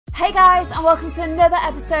Hey guys, and welcome to another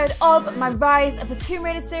episode of my Rise of the Tomb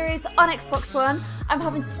Raider series on Xbox One. I'm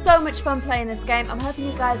having so much fun playing this game. I'm hoping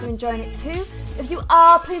you guys are enjoying it too. If you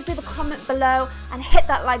are, please leave a comment below and hit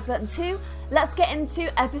that like button too. Let's get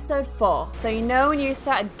into episode 4. So you know when you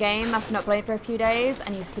start a game after not playing for a few days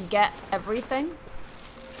and you forget everything?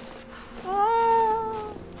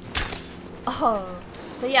 Oh.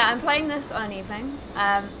 So yeah, I'm playing this on an evening.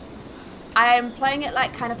 I am playing it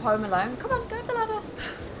like kind of home alone. Come on, go up the ladder.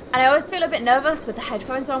 And I always feel a bit nervous with the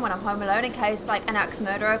headphones on when I'm home alone in case like an axe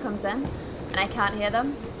murderer comes in and I can't hear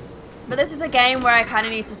them. But this is a game where I kind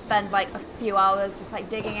of need to spend like a few hours just like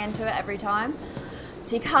digging into it every time.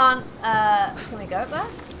 So you can't, can we go up there?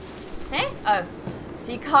 Hey? Oh.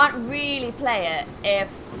 So you can't really play it if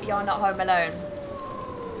you're not home alone.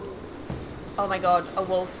 Oh my god, a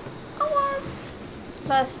wolf. A wolf!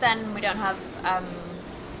 Plus then we don't have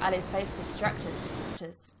Ali's face to distract us.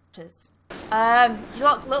 You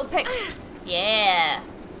got little pics. Yeah.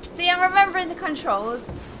 See, I'm remembering the controls.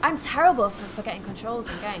 I'm terrible for forgetting controls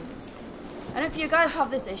in games. I don't know if you guys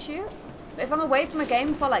have this issue, but if I'm away from a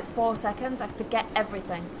game for like 4 seconds, I forget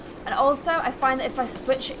everything. And also, I find that if I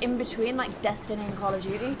switch in between like Destiny and Call of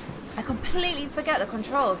Duty, I completely forget the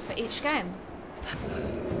controls for each game.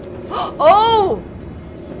 Oh!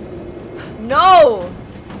 No!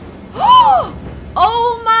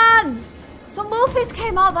 Oh man! Some wolfies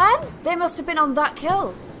came out then? They must have been on that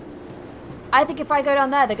kill. I think if I go down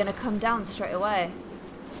there, they're going to come down straight away.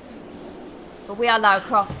 But we are Lara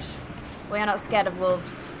Croft. We are not scared of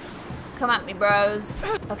wolves. Come at me, bros.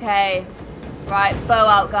 Okay. Right, bow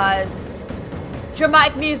out, guys.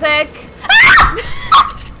 Dramatic music.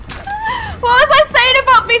 What was I saying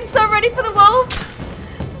about being so ready for the wolf?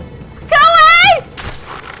 Go away!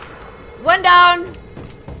 One down.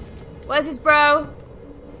 Where's his bro?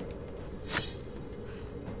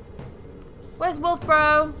 Where's Wolf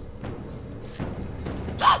Bro?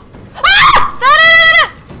 Ah!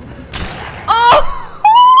 Oh!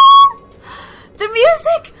 The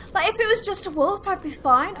music! Like if it was just a wolf, I'd be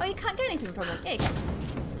fine. Oh, you can't get anything from it. Yeah, you can.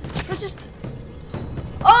 It was just...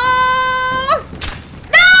 Oh!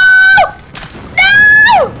 No!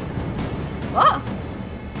 No! What?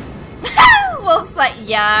 Wolf's like,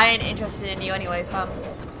 yeah, I ain't interested in you anyway, fam.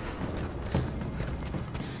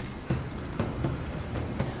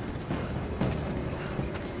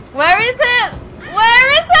 Where is it?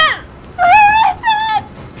 Where is it? Where is it?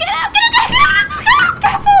 Get out, get out, get out,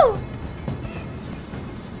 scrapple!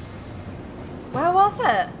 Where was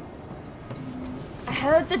it? I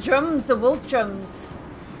heard the drums, the wolf drums.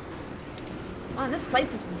 Man, this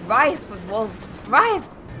place is rife with wolves. Rife!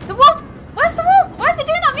 The wolf! Where's the wolf? Why is it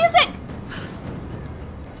doing that music?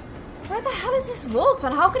 Where the hell is this wolf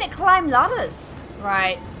and how can it climb ladders?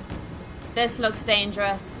 Right. This looks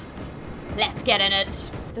dangerous. Let's get in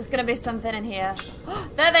it. There's gonna be something in here.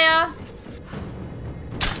 There they are.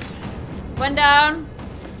 One down.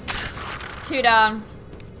 2 down.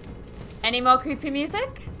 Any more creepy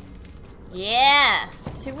music? Yeah.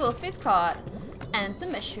 2 wolfies caught. And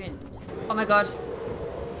some mushrooms. Oh my god.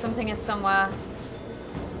 Something is somewhere.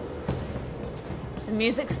 The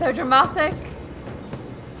music's so dramatic.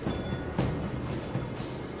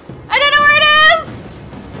 I don't know where it is!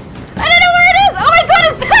 I don't know where it is! Oh my god,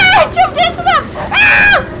 it's there! I jumped into them!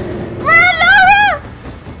 Ah! Run, Lara!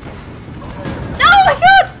 Oh my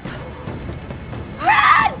god!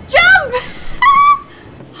 Run! Jump!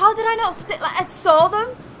 How did I not sit? Like, I saw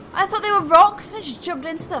them. I thought they were rocks and I just jumped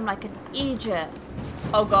into them like an idiot.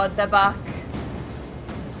 Oh god, they're back.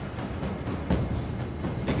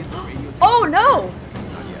 Oh no!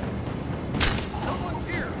 Someone's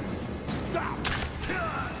here. Stop.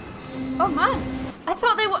 Oh man. I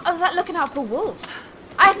thought they were, I was like looking out for wolves.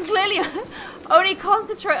 I can clearly only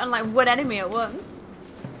concentrate on like one enemy at once.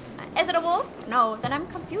 Is it a wolf? No, then I'm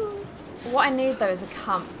confused. What I need though is a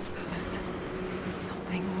camp.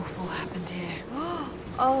 Something awful happened here.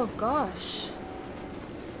 Oh gosh.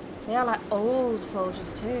 They are like old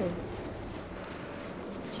soldiers too.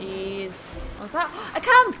 Jeez. What's that? A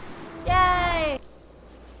camp! Yay!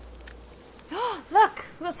 Look,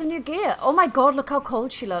 we got some new gear. Oh my god, look how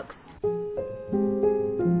cold she looks.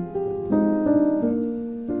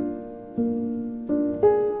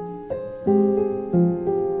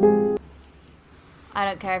 I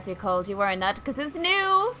don't care if you're cold, you're wearing that because it's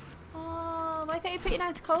new. Oh, why can't you put your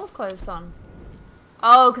nice cold clothes on?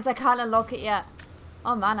 Oh, because I can't unlock it yet.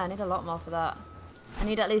 Oh man, I need a lot more for that. I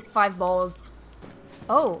need at least 5 balls.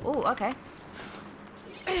 Oh, okay.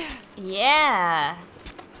 Yeah.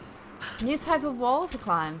 New type of wall to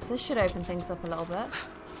climb. So this should open things up a little bit.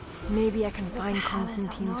 Maybe I can find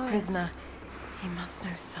Constantine's Constantine's prisoner. He must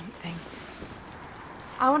know something.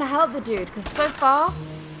 I want to help the dude, because so far,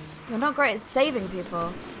 we're not great at saving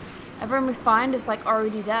people. Everyone we find is like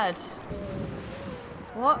already dead.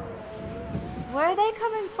 What? Where are they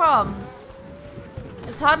coming from?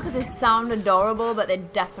 It's hard because they sound adorable, but they're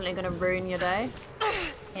definitely going to ruin your day.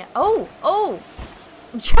 Yeah. Oh! Oh!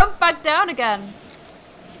 Jump back down again.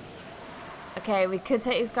 Okay, we could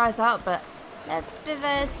take these guys out, but let's be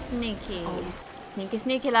very sneaky. Sneaky,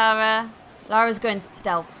 sneaky, Lara. Lara's going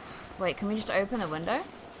stealth. Wait, can we just open the window?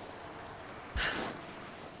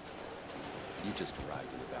 You just arrived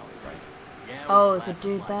in the valley, right? Yeah. Oh, there's a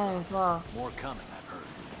dude there as well. More coming, I've heard.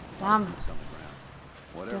 Damn. Boots on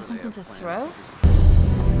the ground. Do you have something to throw?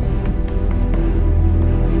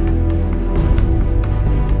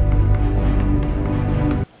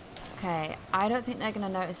 Okay, I don't think they're gonna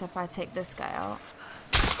notice if I take this guy out.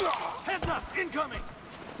 Heads up! Incoming!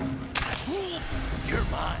 You're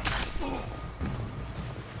mine.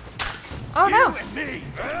 Oh no! You and me!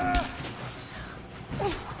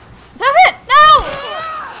 Damn it! No!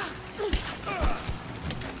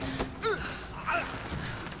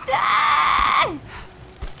 Ah!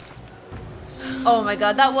 Oh my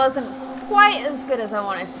god, that wasn't quite as good as I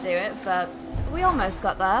wanted to do it, but we almost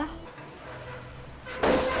got there.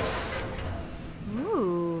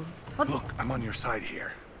 Ooh. What? Look, I'm on your side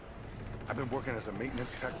here. I've been working as a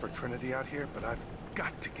maintenance tech for Trinity out here, but I've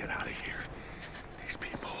got to get out of here. These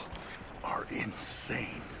people are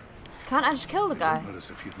insane. Can't I just kill the guy? Notice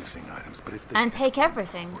a few missing items, but if they And take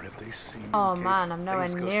everything? or if they see me Oh in case man, I'm nowhere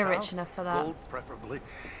things go near south, rich enough for that. gold preferably.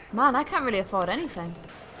 Man, I can't really afford anything.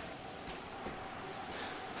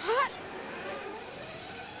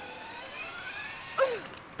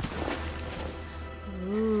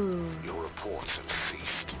 Ooh. Your reports have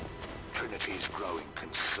ceased. Trinity's growing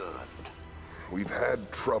concerned. We've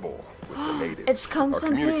had trouble with the natives. It's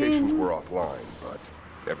Constantine. Our communications were offline, but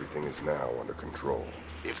everything is now under control.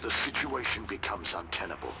 If the situation becomes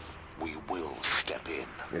untenable, we will step in.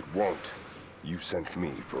 It won't. You sent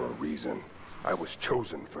me for a reason. I was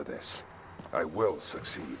chosen for this. I will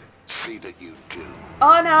succeed. See that you do.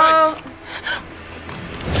 Oh no!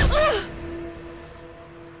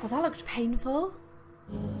 Oh, that looked painful.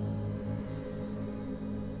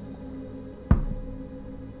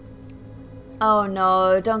 Oh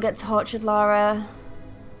no, don't get tortured, Lara.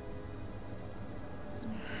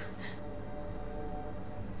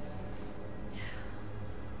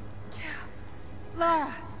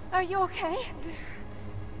 Lara, are you okay?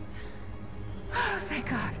 Oh, thank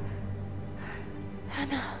God.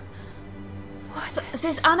 Anna. So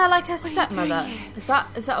is Anna like her are you doing stepmother? here? Is that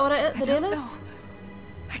what it, the I don't deal is? know.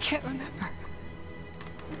 I can't remember.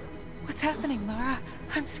 What's happening, Lara?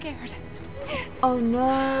 I'm scared. Oh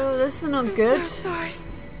no, this is not I'm good. so sorry.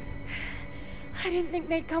 I didn't think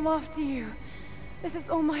they'd come after you. This is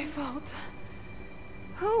all my fault.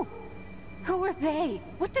 Who? Who are they?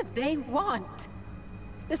 What did they want?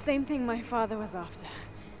 The same thing my father was after.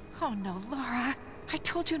 Oh no, Lara. I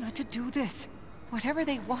told you not to do this. Whatever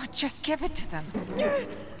they want, just give it to them.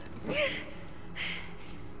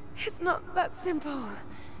 It's not that simple.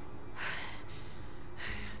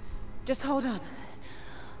 Just hold on.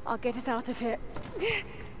 I'll get us out of here.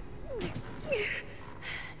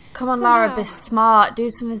 Come on, For Lara, now. be smart. Do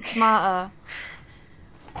something smarter.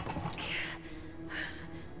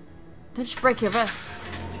 Don't just break your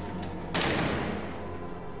wrists.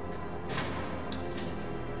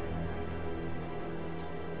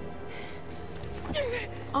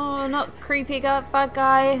 Oh, not creepy bad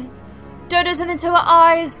guy. Don't do something to her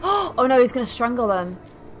eyes. Oh no, he's gonna strangle them.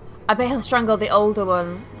 I bet he'll strangle the older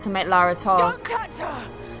one to make Lara talk. Don't catch her!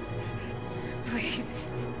 Please.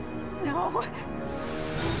 No.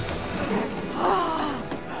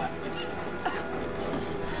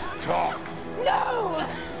 Talk! No!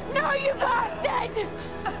 No, you bastard!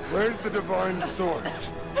 Where's the divine source?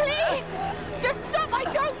 Please! Just stop! I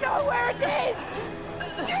don't know where it is!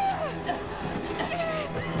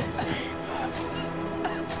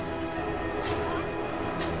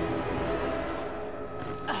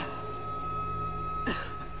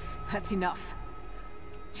 That's enough.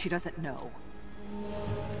 She doesn't know.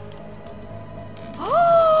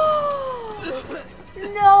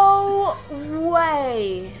 No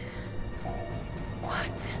way.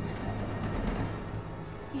 What?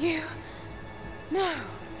 You? No.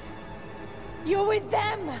 You're with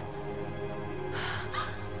them!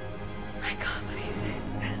 I can't believe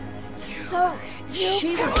this. So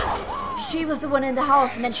she was the one in the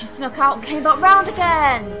house, and then she snuck out and came back round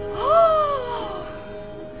again.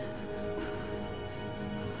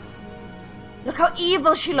 Look how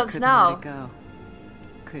evil she looks Couldn't now. let it go,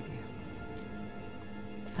 could you?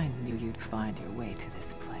 I knew you'd find your way to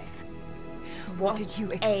this place. What did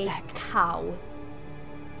you A expect? cow.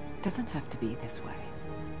 It doesn't have to be this way.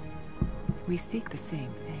 We seek the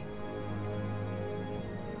same thing.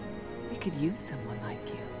 We could use someone like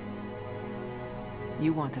you.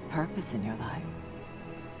 You want a purpose in your life?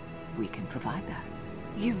 We can provide that.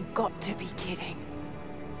 You've got to be kidding.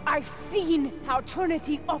 I've seen how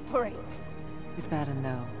Trinity operates. Is that a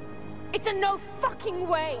no? It's a no fucking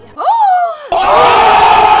way.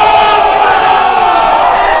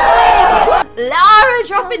 Lara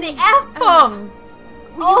dropping the F-bombs!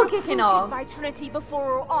 All Were you kicking recruited off. by Trinity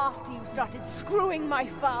before or after you started screwing my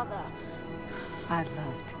father? I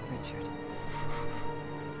loved Richard.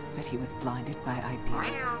 But he was blinded by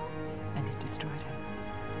ideas, and it destroyed him.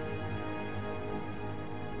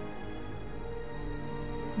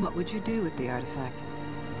 What would you do with the artifact?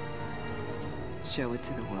 Show it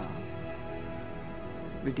to the world.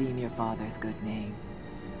 Redeem your father's good name.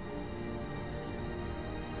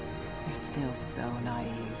 You're still so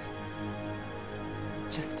naive.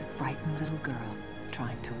 Just a frightened little girl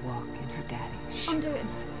trying to walk in her daddy's shoes. I'm doing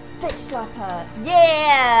bitch slap her.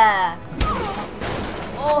 Yeah!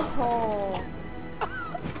 Oh!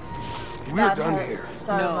 We're That done hurts here.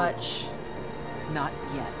 so No. much. Not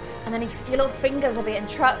yet. And then your little fingers are being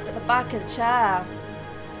trapped at the back of the chair.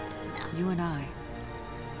 You and I,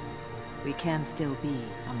 we can still be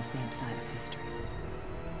on the same side of history.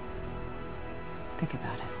 Think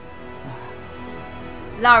about it,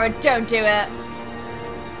 Laura. Lara, don't do it.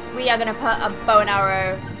 We are gonna put a bow and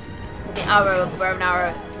arrow, with the arrow of bow and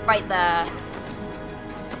arrow, right there.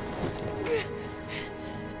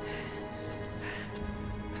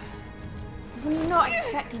 I was not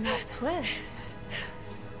expecting that twist.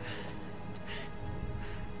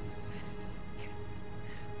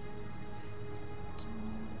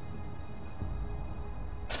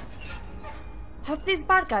 Have these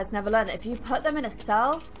bad guys never learned that if you put them in a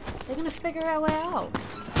cell, they're gonna figure a way out?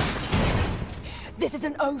 This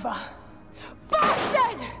isn't over.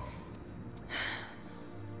 Bastard!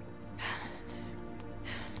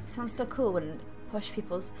 Sounds so cool when push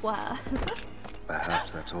people swear.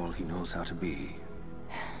 Perhaps that's all he knows how to be.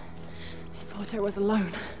 I thought I was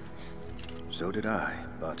alone. So did I,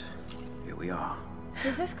 but here we are.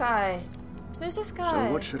 Who's this guy? Who's this guy?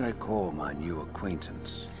 So what should I call my new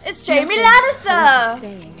acquaintance? It's Jamie Nothing. I Lannister! was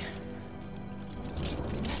staying.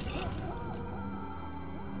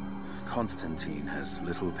 Constantine has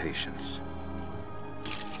little patience.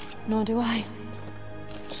 Nor do I.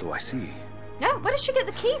 So I see. Yeah, where did she get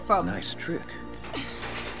the key from? Nice trick.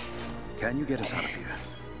 Can you get us out of here?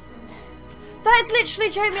 That is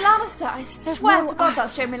literally Jamie Lannister. I swear no to God us.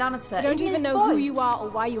 that's Jamie Lannister. I don't even his know who voice. you are or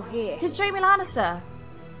why you're here. He's Jamie Lannister.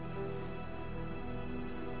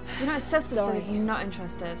 You know, his sister so he's Sorry. not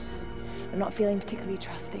interested. I'm not feeling particularly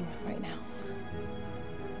trusting right now.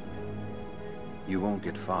 You won't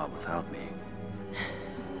get far without me.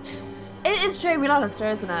 It is Jamie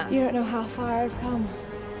Lannister, isn't it? You don't know how far I've come.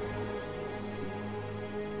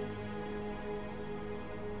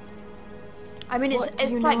 I mean, What do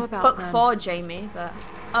it's you like know about book them? 4 Jamie, but...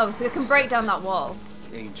 Oh, so we can break down that wall.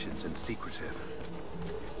 Ancient and secretive.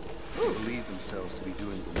 Believe themselves to be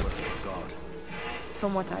doing the work of God.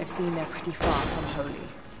 From what I've seen, they're pretty far from holy.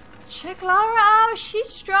 Check Lara out, she's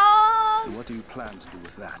strong! And what do you plan to do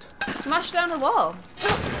with that? Smash down the wall,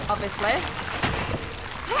 obviously.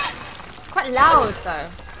 It's quite loud though.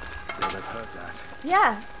 Well, I've heard that.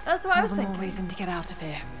 Yeah, that's what I was One more thinking. reason to get out of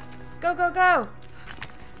here. Go, go, go!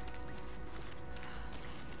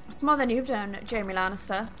 It's more than you've done, Jamie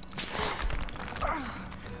Lannister.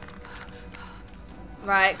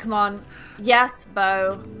 Right, come on. Yes,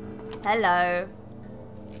 Bo. Hello.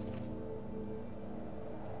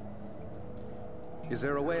 Is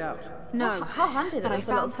there a way out? No, How handy that but I there's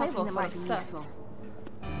a little found something table that full might of be stuff. useful.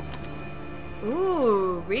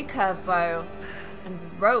 Ooh, recurve bow. And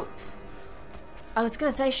rope. I was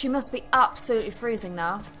gonna say she must be absolutely freezing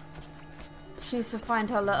now. She needs to find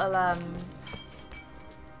her little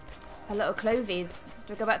clovies.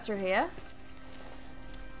 Do we go back through here?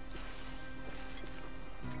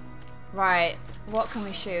 Right. What can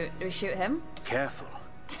we shoot? Do we shoot him? Careful.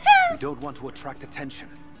 We don't want to attract attention.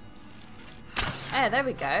 Oh, there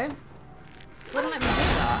we go. Wouldn't let me do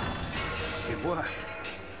that. It worked.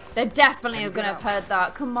 They definitely Can are you gonna get have heard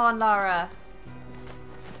that. Come on, Lara.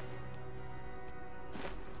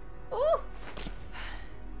 Ooh.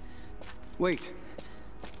 Wait.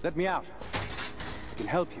 Let me out. I can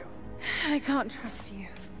help you. I can't trust you.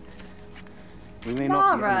 We may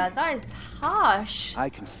not be Lara, enemies. that is harsh. I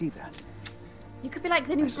can see that. You could be like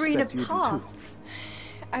the I new Breen of suspect you do Tar. too.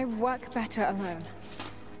 I work better alone.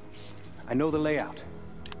 I know the layout.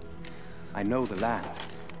 I know the land.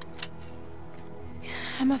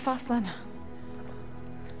 I'm a Foslan.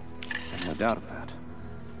 No doubt of that.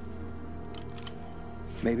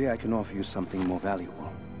 Maybe I can offer you something more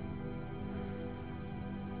valuable.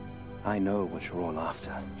 I know what you're all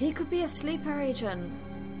after. He could be a sleeper agent.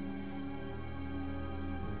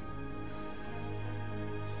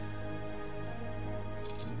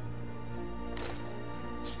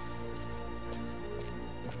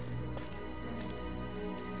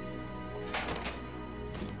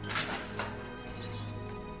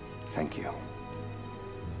 Thank you.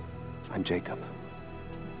 I'm Jacob.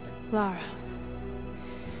 Lara.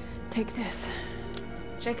 Take this.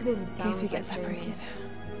 Jacob even In sounds case we get like Jamie. separated.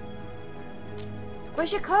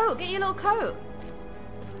 Where's your coat? Get your little coat.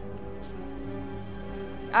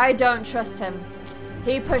 I don't trust him.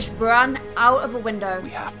 He pushed Bran out of a window. We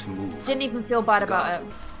have to move. Didn't even feel bad about it.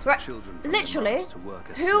 Right, Children from literally, the to work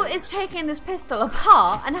as who slaves. is taking this pistol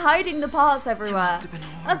apart and hiding the parts everywhere?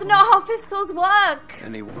 That's not how pistols work.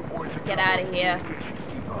 Let's get out of here.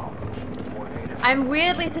 I'm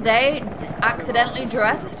weirdly today accidentally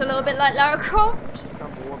dressed a little bit like Lara Croft.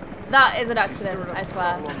 That is an accident, I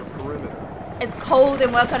swear. It's cold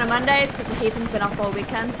in work on a Monday because the heating's been off all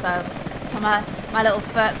weekend, so my little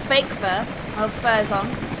fake fur, my little fur's on.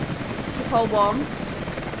 Keep all warm.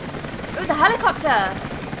 Ooh, the helicopter!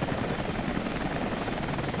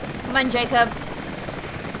 Come on, Jacob.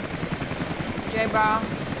 J-Bra.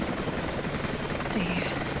 Stay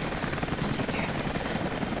here. I'll take care of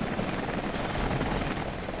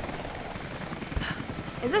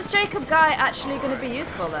this. Is this Jacob guy actually going to be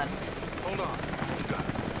useful then? Hold on. Let's go.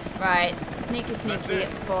 Right, sneaky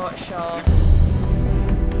for sure.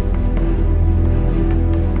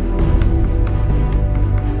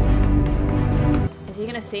 Is he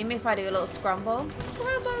gonna see me if I do a little scramble?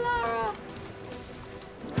 Scramble, Lara!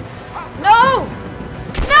 No!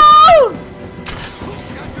 No!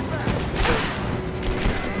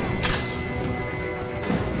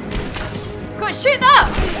 Go on, shoot that!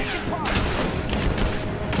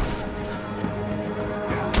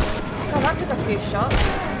 Oh, that took a few shots.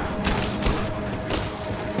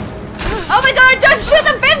 Oh my god, don't shoot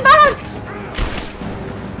the bin bag!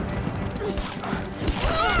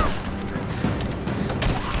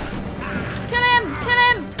 Kill him! Kill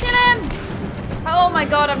him! Kill him! Oh my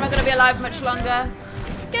god, I'm not gonna be alive much longer.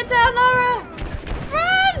 Get down, Lara!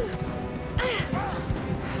 Run!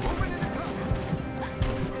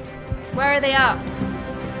 Where are they at?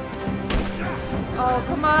 Oh,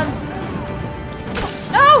 come on.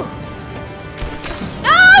 No!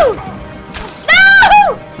 No!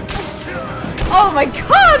 No! Oh my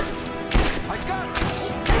god!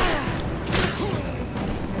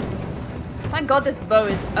 Thank god this bow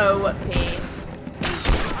is OP.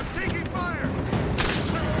 I'm taking fire.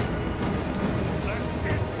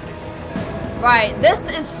 Right, this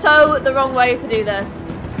is so the wrong way to do this.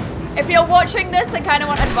 If you're watching this and kind of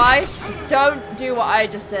want advice, don't do what I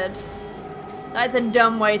just did. That is a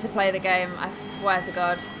dumb way to play the game, I swear to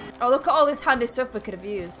god. Oh, look at all this handy stuff we could have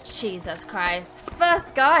used. Jesus Christ.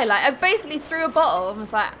 First guy, like, I basically threw a bottle and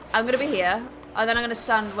was like, I'm gonna be here, and then I'm gonna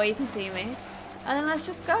stand where you can see me, and then let's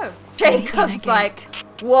just go. Jacob's like,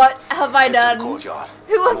 what have I done? Who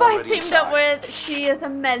have I teamed up with? She is a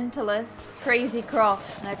mentalist. Crazy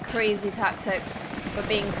Croft and her crazy tactics for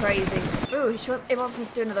being crazy. Ooh, it wants me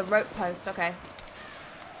to do another rope post, okay.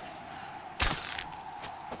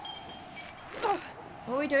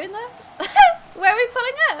 What are we doing there? Where are we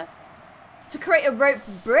pulling her? To create a rope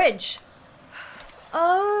bridge.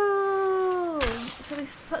 Oh, so we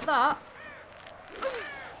put that.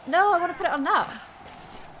 No, I want to put it on that.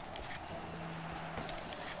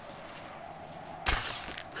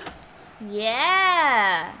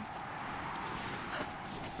 Yeah.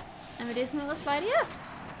 And we do some little slidey up.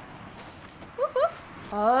 Whoop, whoop.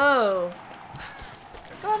 Oh.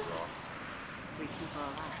 Go on.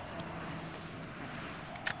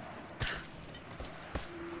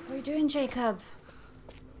 What are you doing, Jacob?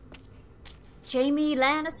 Jamie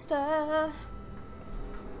Lannister.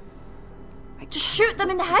 Just shoot them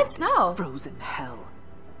in the heads now. Frozen hell.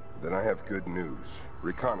 Then I have good news.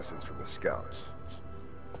 Reconnaissance from the scouts.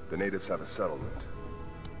 The natives have a settlement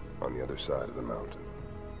on the other side of the mountain.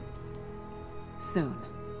 Soon,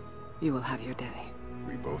 you will have your day.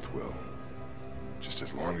 We both will. Just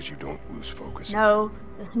as long as you don't lose focus. No,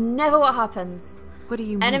 that's never what happens. What do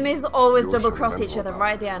you mean? Enemies always You're double-cross so each other mental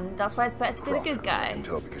right at about the end. That's why it's better to be the good Crawford, guy. I can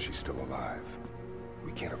tell because she's still alive.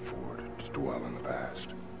 We can't afford to dwell in the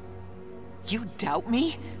past. You doubt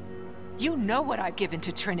me? You know what I've given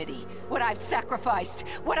to Trinity, what I've sacrificed,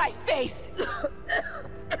 what I face.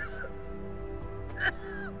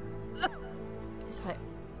 It's like,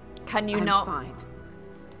 can you I'm not? fine.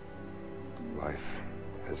 Life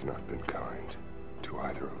has not been kind to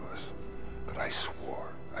either of us, but I swore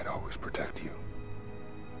I'd always protect you.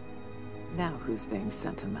 Now who's being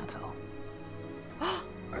sentimental?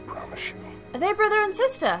 I promise you. Are they brother and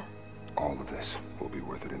sister? All of this will be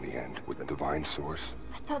worth it in the end. With the divine source,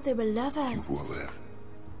 I thought they were lovers. you will live.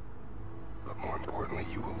 But more importantly,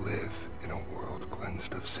 you will live in a world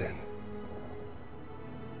cleansed of sin.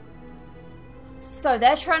 So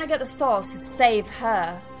they're trying to get the source to save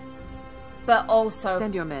her, but also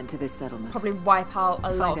Send your men to this settlement. probably wipe out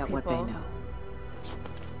a lot Find of out people. what they know.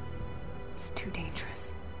 It's too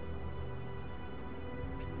dangerous.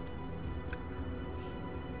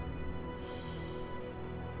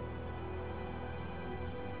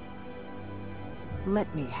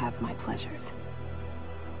 Let me have my pleasures.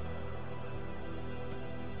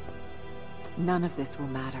 None of this will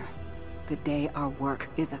matter the day our work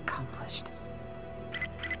is accomplished.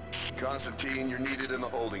 Constantine, you're needed in the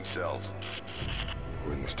holding cells.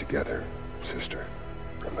 We're in this together, sister.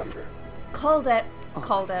 Remember. Called it.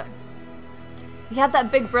 Called it. He had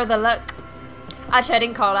that big brother look. Actually, I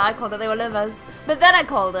didn't call it. I called it they were lovers. But then I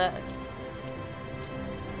called it.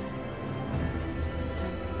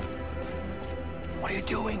 What are you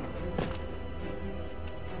doing?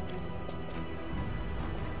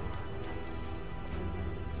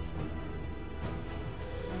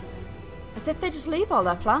 As if they just leave all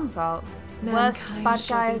their plans out. Worst Mankind bad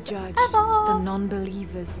shall be guys judged, ever. the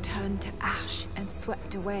non-believers turned to ash and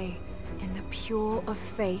swept away, and the pure of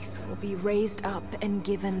faith will be raised up and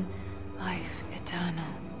given life eternal.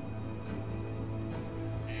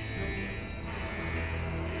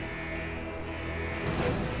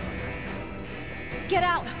 Get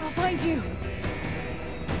out! I'll find you!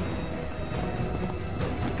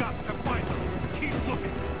 Got to find them. Keep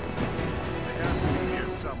looking. They have to be here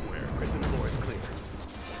somewhere. Prison floor is clear.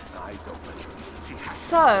 I don't let you.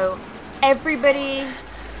 So, everybody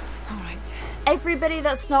Alright. everybody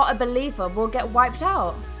that's not a believer will get wiped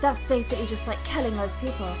out. That's basically just like killing those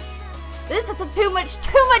people. This is too much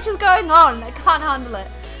is going on. I can't handle it.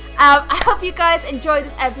 I hope you guys enjoyed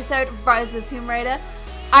this episode of Rise of the Tomb Raider.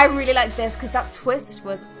 I really like this because that twist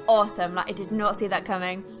was awesome. Like, I did not see that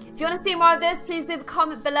coming. If you want to see more of this, please leave a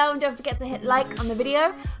comment below and don't forget to hit like on the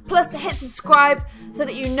video. Plus, to hit subscribe so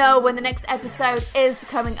that you know when the next episode is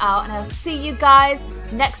coming out. And I'll see you guys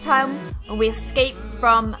next time when we escape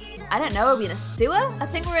from, I don't know, are we in a sewer? I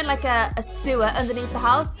think we're in like a sewer underneath the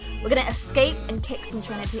house. We're going to escape and kick some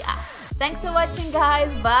Trinity ass. Thanks for watching,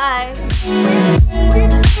 guys. Bye.